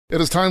It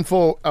is time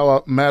for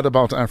our Mad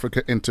About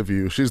Africa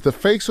interview. She's the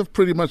face of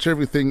pretty much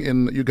everything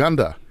in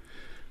Uganda.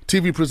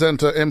 TV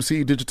presenter,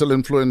 MC, digital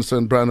influencer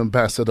and brand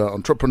ambassador,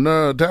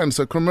 entrepreneur,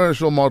 dancer,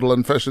 commercial model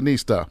and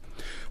fashionista.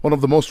 One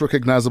of the most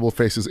recognizable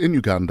faces in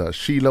Uganda,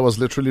 Sheila was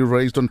literally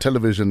raised on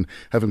television,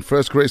 having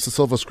first graced the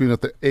silver screen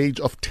at the age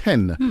of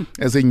 10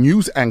 as a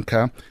news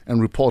anchor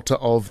and reporter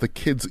of the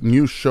kids'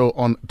 news show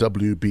on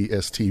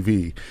WBS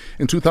TV.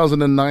 In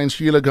 2009,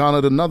 Sheila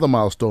garnered another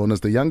milestone as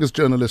the youngest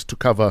journalist to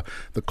cover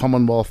the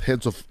Commonwealth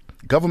Heads of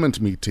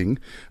Government meeting,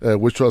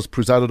 which was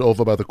presided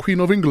over by the Queen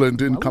of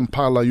England in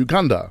Kampala,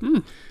 Uganda.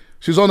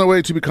 She's on her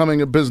way to becoming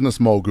a business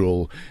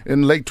mogul.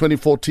 In late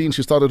 2014,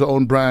 she started her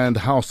own brand,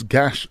 House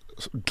Gash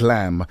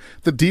Glam,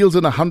 that deals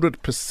in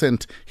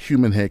 100%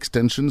 human hair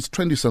extensions,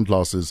 trendy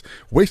sunglasses,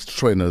 waist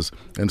trainers,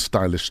 and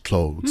stylish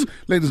clothes.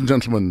 Ladies and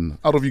gentlemen,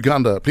 out of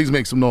Uganda, please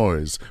make some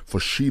noise for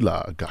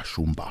Sheila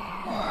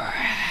Gashumba.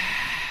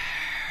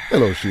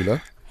 Hello,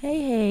 Sheila.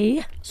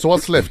 Hey. So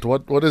what's left?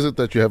 What is it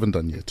that you haven't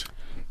done yet?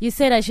 You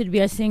said I should be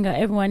a singer.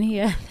 Everyone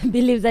here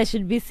believes I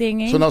should be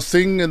singing. So now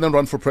sing and then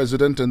run for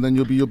president and then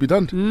you'll be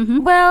done.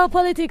 Mm-hmm. Well,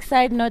 politics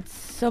side, not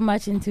so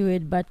much into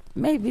it, but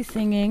maybe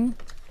singing.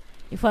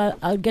 If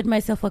I'll get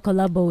myself a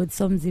collabo with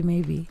Somzi,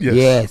 maybe.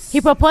 Yes.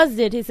 He proposed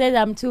it. He said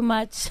I'm too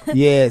much.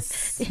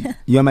 Yes.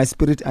 You're my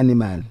spirit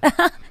animal.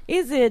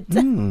 Is it?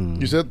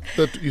 You said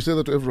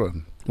that to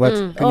everyone.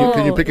 What?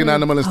 Can you pick an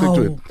animal and stick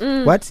to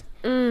it? What?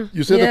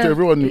 You said that to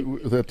everyone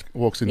that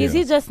walks in Is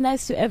here. he just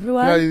nice to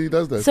everyone? Yeah, he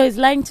does that. So he's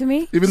lying to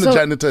me? Even the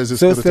janitor is a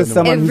So spirit says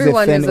animal. someone who's a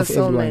Everyone fan is a of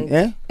everyone. soulmate.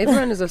 Eh?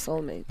 Everyone is a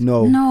soulmate.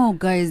 No,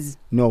 guys.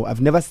 no.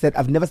 I've never said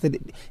it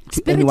to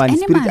Spirit anyone.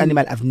 animal. Spirit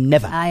animal. I've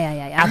never.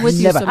 I'm with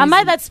you. never. Am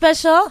I that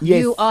special? Yes.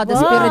 You are the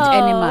Whoa. spirit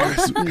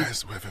animal.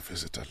 Guys, we have a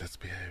visitor. Let's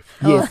behave.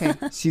 Yes.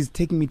 Okay. She's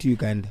taking me to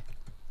Uganda.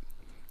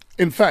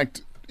 In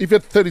fact, if you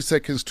had 30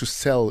 seconds to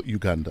sell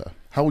Uganda,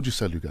 how would you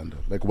sell Uganda?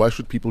 Like, why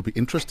should people be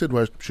interested?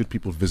 Why should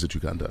people visit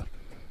Uganda?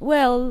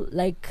 Well,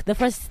 like the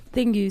first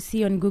thing you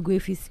see on Google,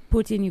 if you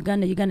put in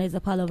Uganda, Uganda is a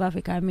part of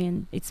Africa. I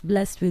mean, it's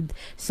blessed with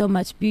so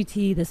much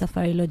beauty. The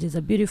safari lodges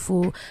are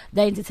beautiful.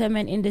 The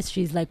entertainment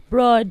industry is like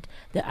broad.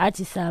 The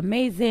artists are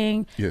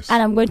amazing. Yes.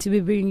 And I'm going to be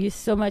bringing you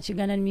so much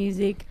Ugandan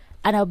music.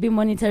 And I'll be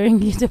monitoring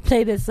you to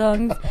play the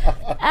songs.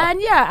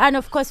 and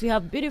of course we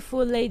have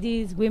beautiful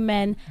ladies,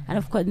 women, and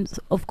of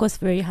course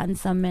very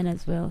handsome men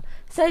as well.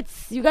 So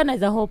it's Uganda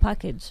is a whole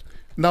package.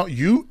 Now,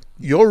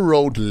 your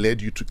road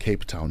led you to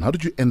Cape Town. How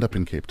did you end up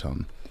in Cape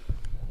Town?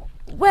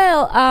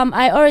 Well,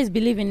 I always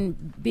believe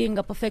in being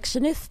a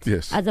perfectionist.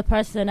 Yes. As a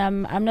person,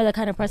 I'm not the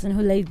kind of person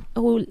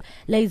who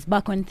lays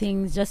back on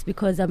things just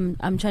because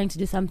I'm trying to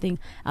do something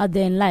out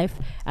there in life.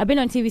 I've been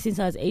on TV since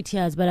I was 8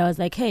 years, but I was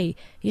like, hey,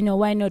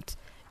 why not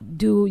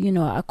do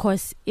a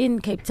course in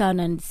Cape Town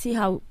and see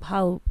how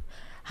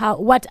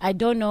what I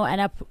don't know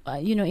and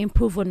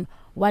improve on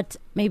what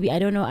maybe I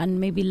don't know and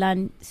maybe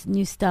learn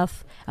new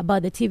stuff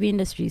about the TV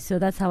industry. So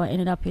that's how I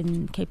ended up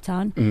in Cape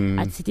Town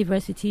at City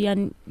University,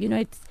 and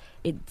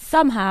it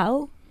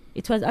somehow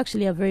it was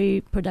actually a very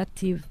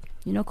productive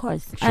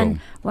course. Sure. And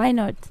why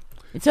not?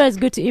 It's always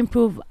good to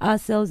improve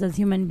ourselves as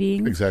human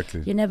beings.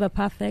 Exactly. You're never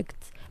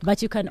perfect,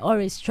 but you can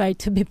always try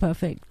to be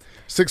perfect.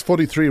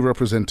 643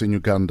 representing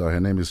Uganda. Her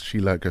name is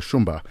Sheila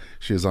Gashumba.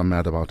 She is our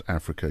Mad About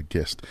Africa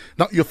guest.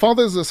 Now, your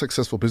father is a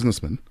successful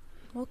businessman,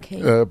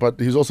 Okay. but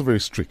he's also very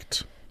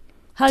strict.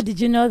 How did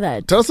you know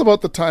that? Tell us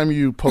about the time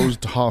you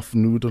posed half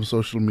nude on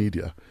social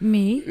media.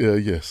 Me?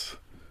 Yes.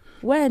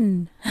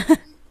 When?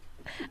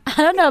 I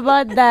don't know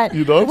about that.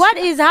 You don't? What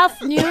is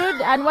half nude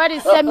and what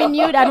is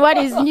semi-nude and what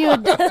is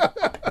nude?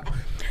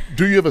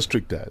 Do you have a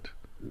strict dad?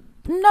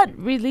 Not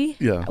really.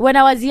 Yeah. When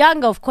I was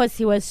younger, of course,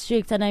 he was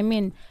strict. And I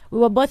mean, we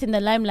were both in the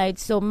limelight.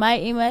 So my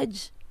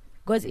image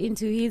goes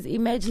into his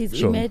image. His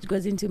Sure. image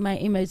goes into my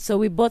image. So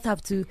we both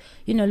have to,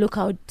 look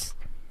out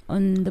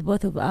on the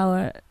both of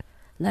our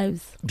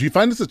lives. Do you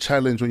find it's a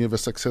challenge when you have a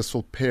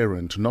successful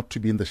parent not to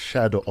be in the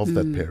shadow of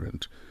that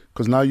parent?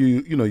 Because now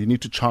you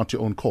need to chart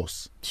your own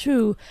course.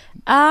 True.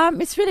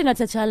 It's really not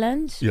a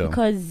challenge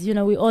because,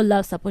 we all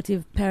love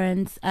supportive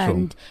parents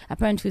and a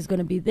parent who's going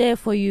to be there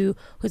for you,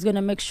 who's going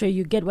to make sure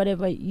you get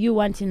whatever you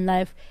want in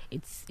life.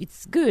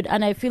 It's good.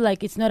 And I feel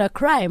like it's not a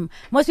crime.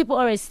 Most people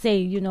always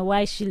say,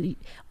 why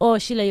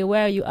Sheila, you're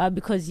where you are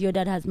because your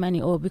dad has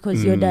money or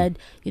because your dad,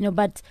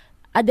 but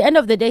at the end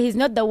of the day, he's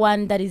not the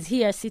one that is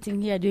here,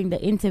 sitting here doing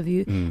the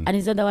interview, and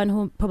he's not the one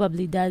who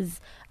probably does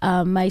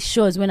my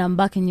shows when I'm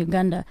back in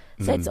Uganda.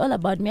 So it's all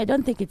about me. I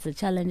don't think it's a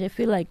challenge. I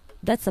feel like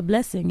that's a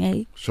blessing,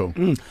 eh? Sure.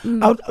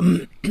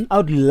 I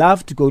would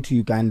love to go to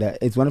Uganda.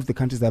 It's one of the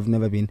countries I've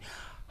never been.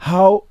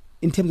 How,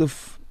 in terms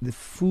of the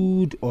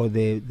food or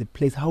the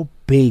place, how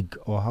big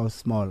or how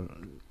small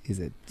is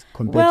it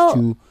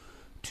compared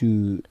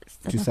to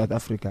South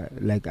Africa?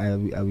 Like, are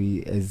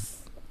we as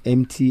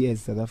empty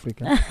as South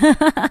Africa?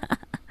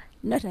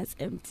 Not as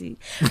empty.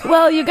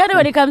 Well, Uganda,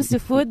 when it comes to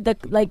food,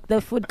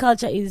 the food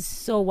culture is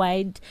so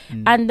wide,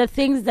 and the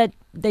things that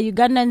the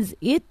Ugandans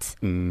eat,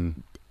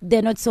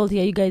 they're not sold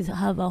here. You guys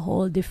have a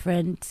whole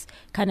different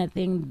kind of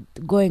thing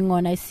going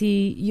on. I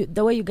see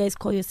the way you guys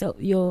call yourself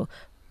your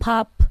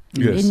pap.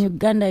 Yes. In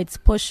Uganda, it's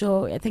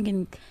posho. I think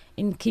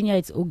in Kenya,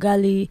 it's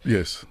ugali.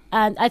 Yes.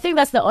 And I think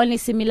that's the only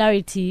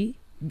similarity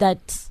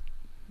that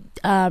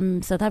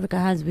South Africa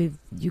has with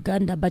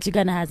Uganda. But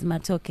Uganda has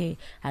matoke,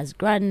 has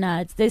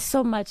groundnuts. There's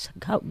so much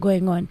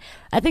going on.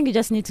 I think you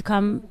just need to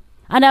come.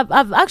 And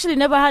I've actually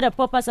never had a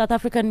proper South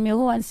African meal.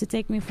 Who wants to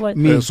take me for it?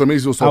 Me. So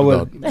maybe you'll sort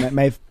it out.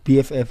 My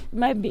BFF.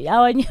 Might be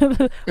our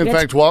new. In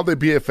fact, while the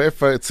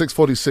BFF at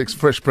 6:46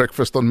 Fresh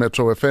Breakfast on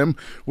Metro FM,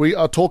 we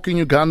are talking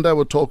Uganda.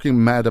 We're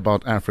talking mad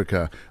about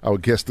Africa. Our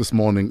guest this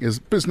morning is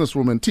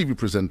businesswoman, TV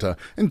presenter,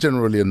 and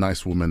generally a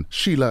nice woman,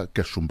 Sheila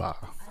Gashumba.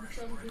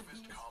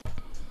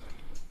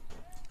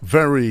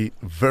 Very,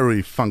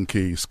 very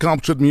funky.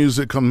 Sculptured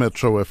music on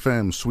Metro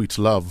FM, sweet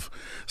love.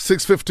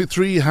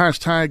 6:53,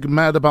 hashtag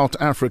mad about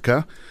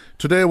Africa.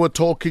 Today we're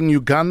talking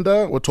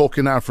Uganda, we're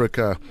talking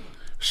Africa.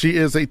 She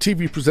is a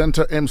TV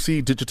presenter,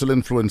 MC, digital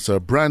influencer,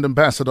 brand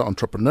ambassador,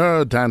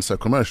 entrepreneur, dancer,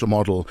 commercial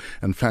model,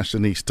 and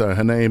fashionista.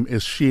 Her name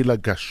is Sheila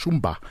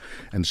Gashumba,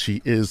 and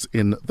she is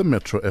in the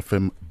Metro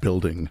FM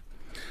building.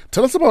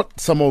 Tell us about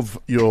some of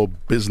your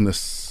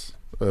business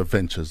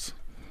ventures.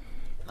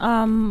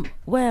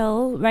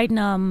 Well, right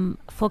now I'm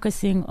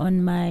focusing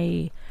on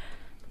my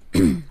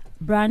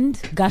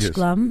brand, Gash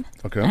Glam.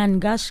 Okay.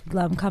 And Gash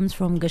Glam comes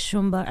from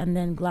Gashumba and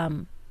then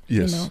Glam.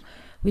 Yes. You know,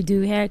 we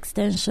do hair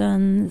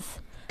extensions,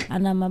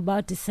 and I'm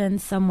about to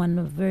send someone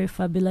a very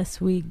fabulous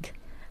wig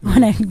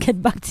when I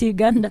get back to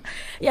Uganda.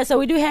 Yeah, so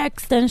we do hair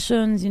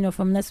extensions,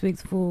 from less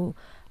wigs for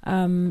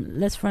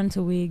less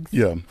frontal wigs,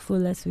 full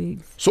less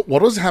wigs. So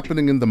what was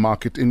happening in the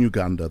market in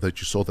Uganda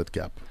that you saw that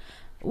gap?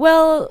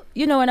 Well,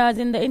 when I was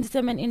in the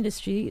entertainment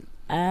industry,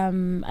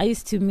 I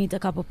used to meet a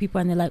couple of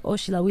people and they're like, "Oh,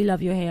 Sheila, we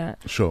love your hair."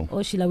 Sure.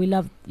 "Oh, Sheila, we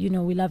love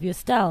your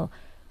style."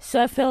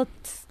 So I felt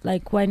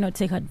like, why not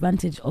take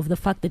advantage of the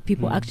fact that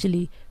people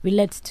actually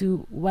relate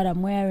to what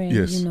I'm wearing,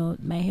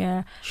 my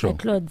hair, my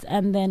clothes.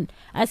 And then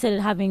I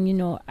started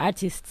having,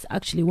 artists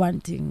actually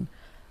wanting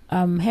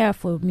hair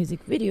for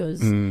music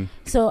videos.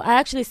 So I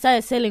actually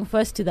started selling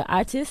first to the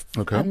artists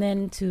and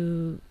then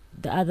to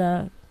the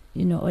other,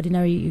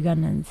 ordinary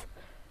Ugandans.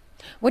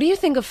 What do you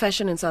think of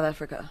fashion in South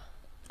Africa?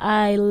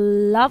 I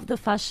love the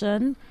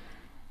fashion.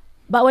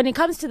 But when it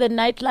comes to the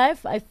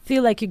nightlife, I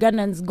feel like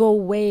Ugandans go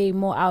way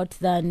more out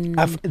than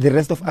the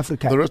rest of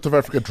Africa. The rest of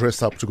Africa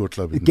dress up to go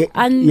clubbing.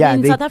 And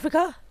in South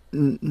Africa?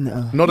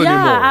 No. Not anymore.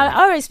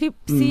 I always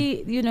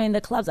see, in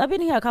the clubs. I've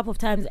been here a couple of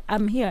times.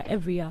 I'm here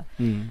every year.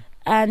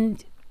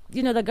 And,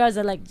 the girls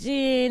are like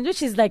jeans,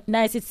 which is like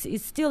nice.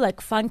 It's still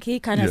like funky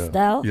kind of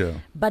style. Yeah.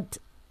 But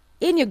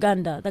in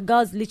Uganda, the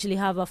girls literally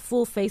have a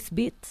full face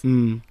beat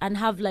and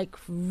have like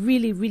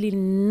really, really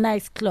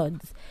nice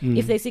clothes.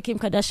 If they see Kim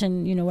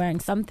Kardashian, wearing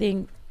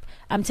something,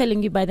 I'm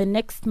telling you, by the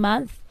next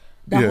month,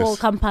 the whole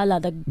Kampala,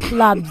 the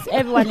clubs,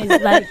 everyone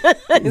is like,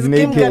 is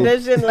Kim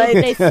Kardashian like?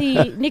 They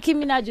see Nicki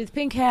Minaj with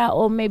pink hair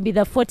or maybe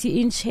the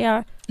 40-inch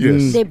hair,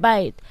 they buy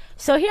it.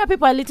 So here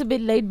people are a little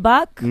bit laid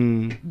back,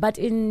 but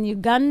in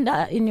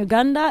Uganda,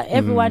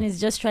 everyone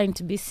is just trying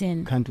to be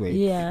seen. Can't wait.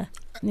 Yeah.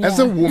 As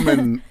a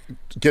woman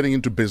getting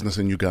into business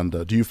in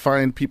Uganda, do you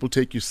find people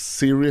take you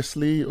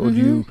seriously, or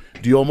do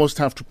you almost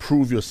have to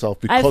prove yourself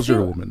because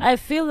you're a woman? I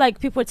feel like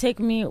people take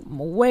me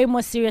way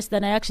more serious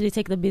than I actually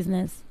take the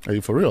business. Are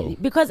you for real?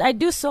 Because I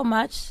do so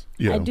much.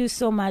 Yeah. I do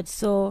so much.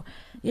 So,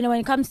 when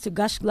it comes to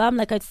Gash Glam,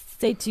 like I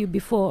said to you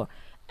before,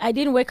 I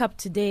didn't wake up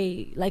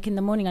today, like in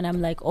the morning, and I'm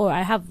like, oh,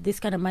 I have this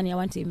kind of money, I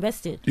want to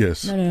invest it.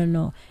 Yes.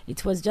 No.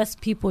 It was just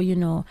people,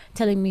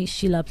 telling me,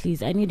 Sheila,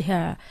 please, I need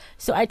hair.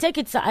 So I take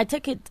it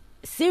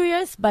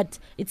serious, but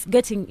it's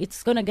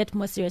gonna get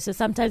more serious. So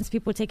sometimes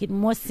people take it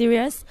more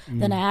serious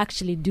than I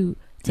actually do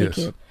take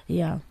it.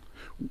 Yeah.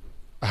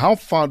 How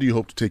far do you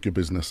hope to take your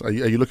business? Are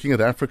you looking at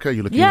Africa? Are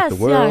you looking at the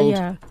world?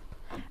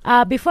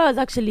 Yeah. Before I was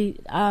actually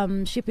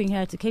shipping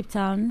here to Cape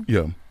Town.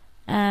 Yeah.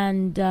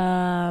 And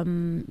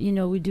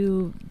we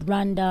do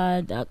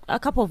Rwanda, a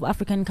couple of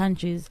African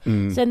countries.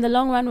 So in the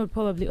long run, we'll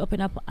probably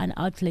open up an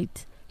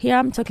outlet here.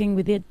 I'm talking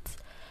with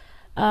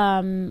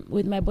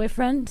with my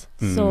boyfriend.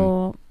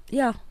 So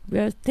yeah,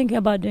 we're thinking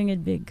about doing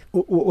it big.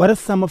 What are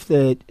some of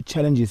the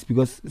challenges?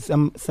 Because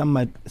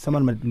someone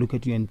might look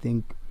at you and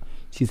think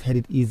she's had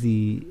it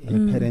easy.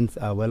 Her parents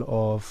are well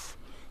off.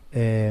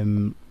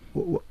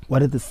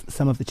 What are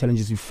some of the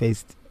challenges you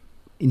faced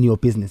in your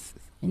business?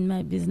 In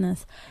my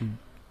business.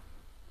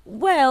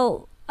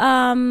 Well,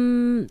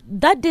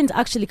 that didn't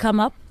actually come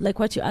up, like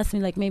what you asked me,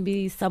 like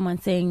maybe someone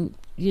saying,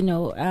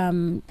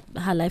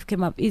 her life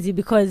came up easy,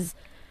 because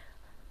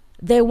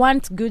they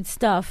want good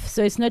stuff.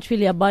 So it's not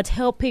really about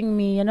helping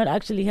me. You're not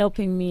actually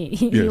helping me.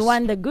 You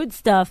want the good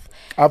stuff.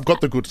 I've got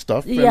the good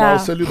stuff, and I'll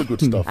sell you the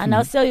good stuff. And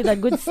I'll sell you the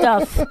good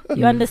stuff.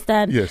 You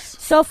understand? Yes.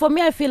 So for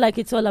me, I feel like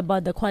it's all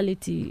about the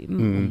quality.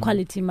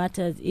 Quality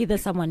matters. Either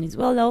someone is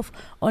well off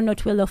or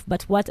not well off,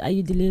 but what are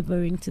you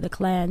delivering to the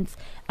clients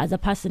as a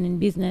person in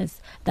business?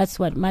 That's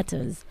what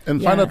matters.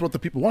 And find out what the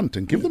people want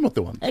and give them what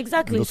they want.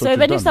 Exactly. So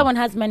even if someone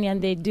has money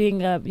and they're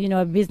doing a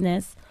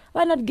business,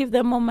 why not give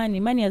them more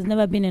money? Money has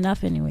never been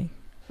enough anyway.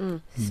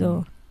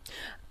 So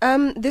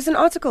There's an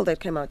article that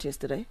came out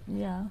yesterday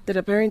Yeah. that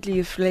apparently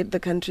you fled the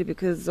country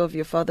because of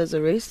your father's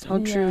arrest. How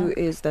true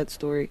is that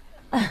story?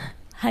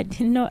 I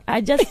didn't know.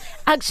 I just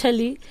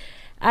actually,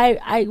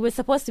 I was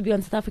supposed to be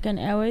on South African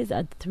Airways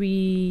at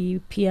 3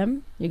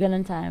 p.m.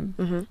 Ugandan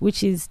time,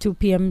 which is 2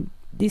 p.m.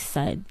 this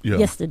side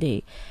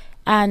yesterday.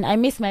 And I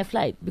missed my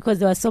flight because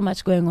there was so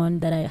much going on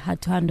that I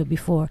had to handle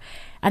before.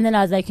 And then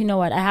I was like, you know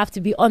what, I have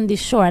to be on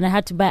this shore, and I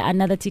had to buy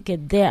another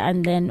ticket there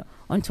and then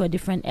onto a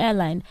different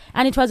airline.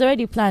 And it was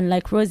already planned,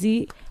 like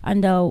Rosie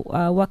and the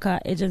Waka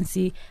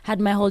agency had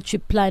my whole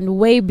trip planned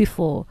way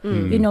before.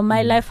 You know,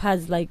 my life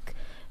has like,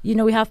 you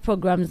know, we have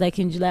programs like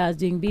in July I was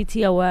doing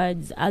BT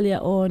Awards, earlier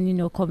on, you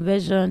know,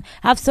 conversion.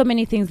 I have so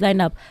many things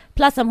lined up.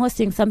 Plus I'm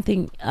hosting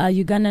something,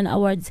 Ugandan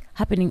Awards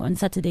happening on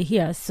Saturday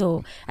here.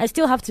 So I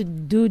still have to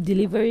do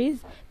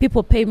deliveries.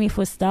 People pay me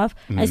for stuff.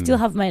 I still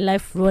have my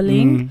life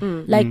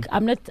rolling. Like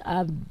I'm not...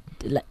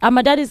 I'm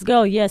a daddy's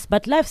girl, yes,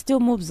 but life still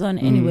moves on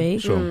anyway.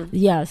 Sure.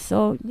 Yeah,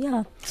 so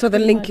yeah. So the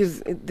link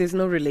is, there's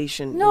no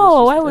relation.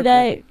 No, why would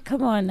I?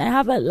 Come on, I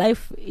have a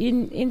life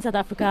in South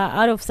Africa,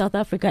 out of South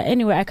Africa,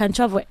 anywhere. I can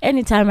travel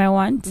anytime I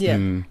want.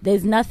 Yeah.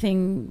 There's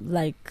nothing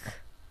like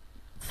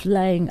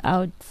flying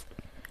out.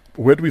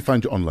 Where do we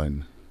find you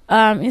online?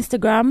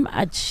 Instagram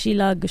at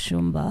Sheila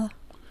Gashumba.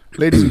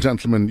 Ladies and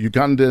gentlemen,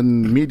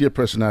 Ugandan media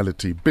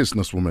personality,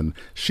 businesswoman,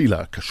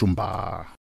 Sheila Gashumba.